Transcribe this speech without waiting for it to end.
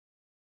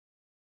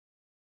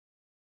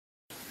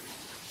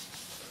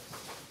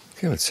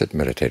Okay, let's sit and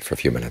meditate for a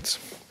few minutes.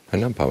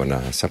 Anam Bhavana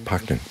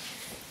Sapaknan.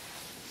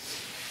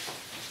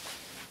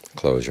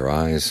 Close your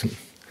eyes.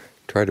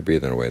 Try to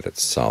breathe in a way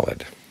that's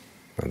solid.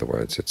 In other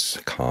words, it's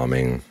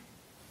calming,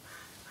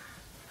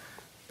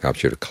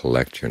 helps you to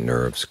collect your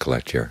nerves,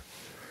 collect your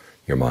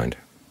mind.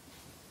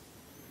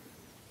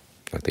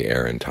 Like the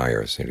air in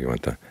tires, you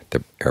want the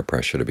air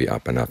pressure to be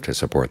up enough to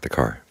support the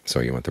car.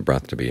 So you want the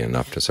breath to be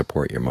enough to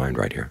support your mind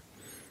right here,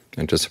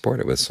 and to support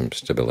it with some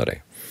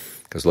stability.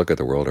 Because look at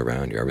the world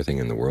around you. Everything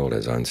in the world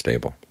is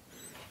unstable.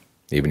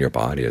 Even your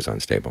body is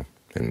unstable.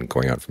 And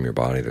going out from your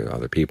body to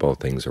other people,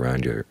 things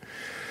around you,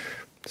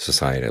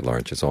 society at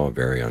large, is all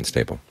very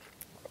unstable.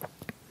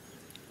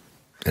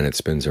 And it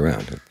spins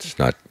around.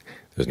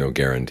 There's no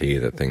guarantee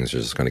that things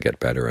are just going to get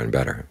better and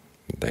better.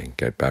 They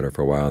get better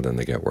for a while, then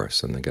they get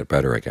worse, and they get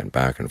better again,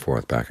 back and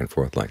forth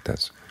like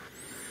this.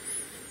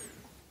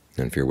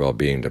 And if your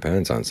well-being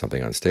depends on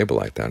something unstable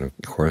like that, of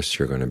course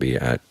you're going to be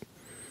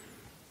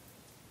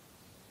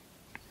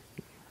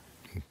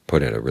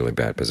put in a really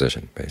bad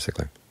position,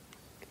 basically.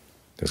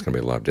 There's going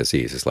to be a lot of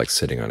disease. It's like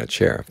sitting on a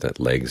chair. If the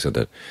legs of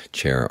the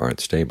chair aren't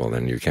stable,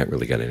 then you can't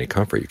really get any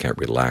comfort. You can't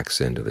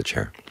relax into the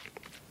chair.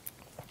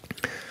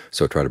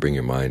 So try to bring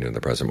your mind into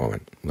the present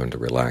moment. Learn to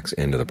relax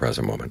into the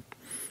present moment,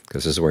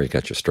 because this is where you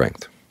get your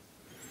strength.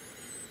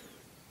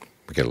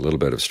 We get a little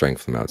bit of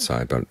strength from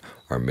outside, but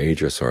our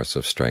major source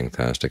of strength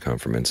has to come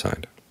from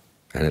inside.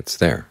 And it's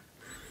there.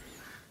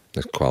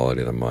 The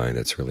quality of the mind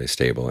that's really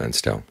stable and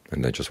still,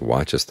 and that just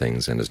watches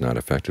things and is not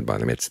affected by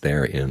them. It's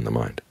there in the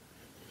mind.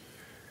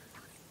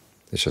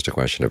 It's just a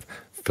question of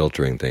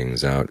filtering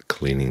things out,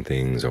 cleaning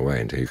things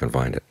away until you can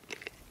find it.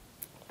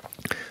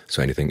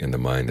 So anything in the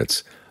mind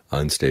that's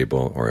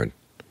unstable or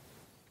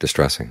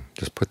distressing,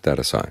 just put that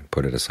aside,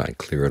 put it aside,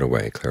 clear it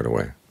away, clear it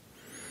away.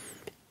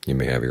 You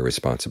may have your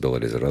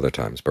responsibilities at other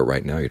times, but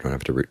right now you don't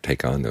have to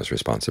take on those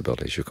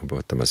responsibilities. You can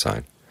put them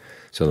aside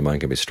so the mind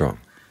can be strong.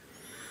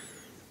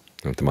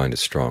 If the mind is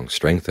strong,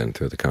 strengthened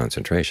through the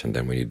concentration,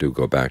 then when you do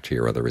go back to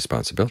your other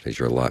responsibilities,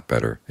 you're a lot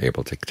better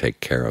able to take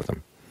care of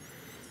them.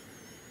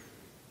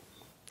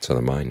 So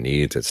the mind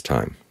needs its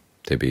time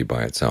to be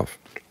by itself,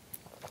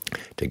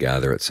 to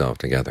gather itself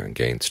together and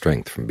gain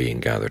strength from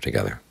being gathered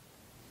together.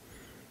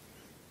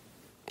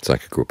 It's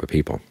like a group of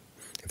people.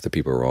 If the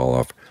people are all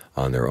off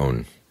on their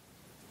own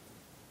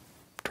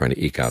trying to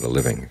eke out a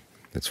living,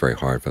 it's very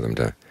hard for them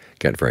to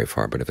get very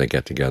far. But if they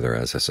get together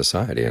as a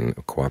society and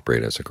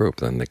cooperate as a group,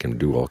 then they can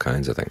do all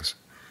kinds of things,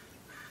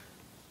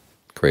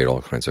 create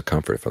all kinds of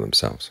comfort for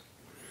themselves,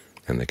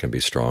 and they can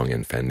be strong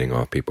in fending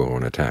off people who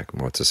want to attack.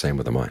 Well, it's the same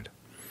with the mind.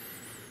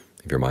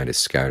 If your mind is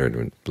scattered,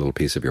 a little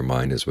piece of your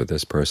mind is with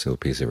this person, a little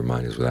piece of your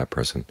mind is with that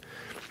person,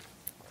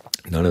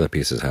 none of the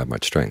pieces have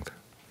much strength.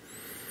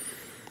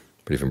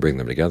 But you can bring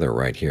them together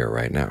right here,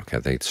 right now.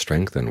 They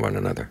strengthen one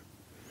another.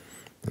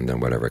 And then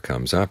whatever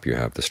comes up, you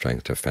have the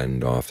strength to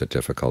fend off the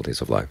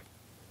difficulties of life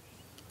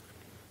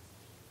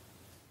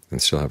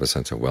and still have a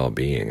sense of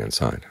well-being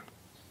inside.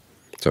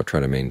 So try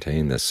to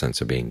maintain this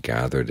sense of being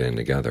gathered in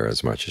together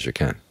as much as you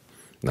can,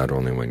 not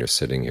only when you're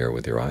sitting here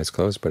with your eyes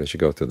closed, but as you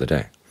go through the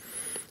day.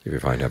 If you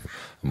find you have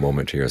a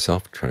moment to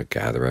yourself, try to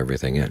gather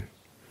everything in.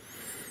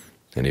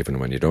 And even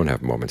when you don't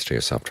have moments to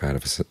yourself, try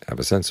to have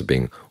a sense of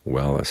being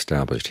well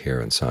established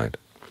here inside.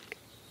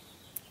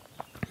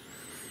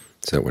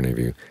 So that whenever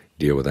you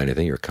deal with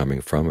anything, you're coming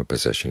from a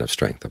position of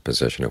strength, a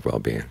position of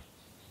well-being.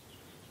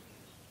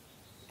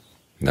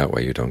 That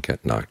way you don't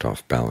get knocked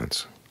off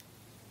balance.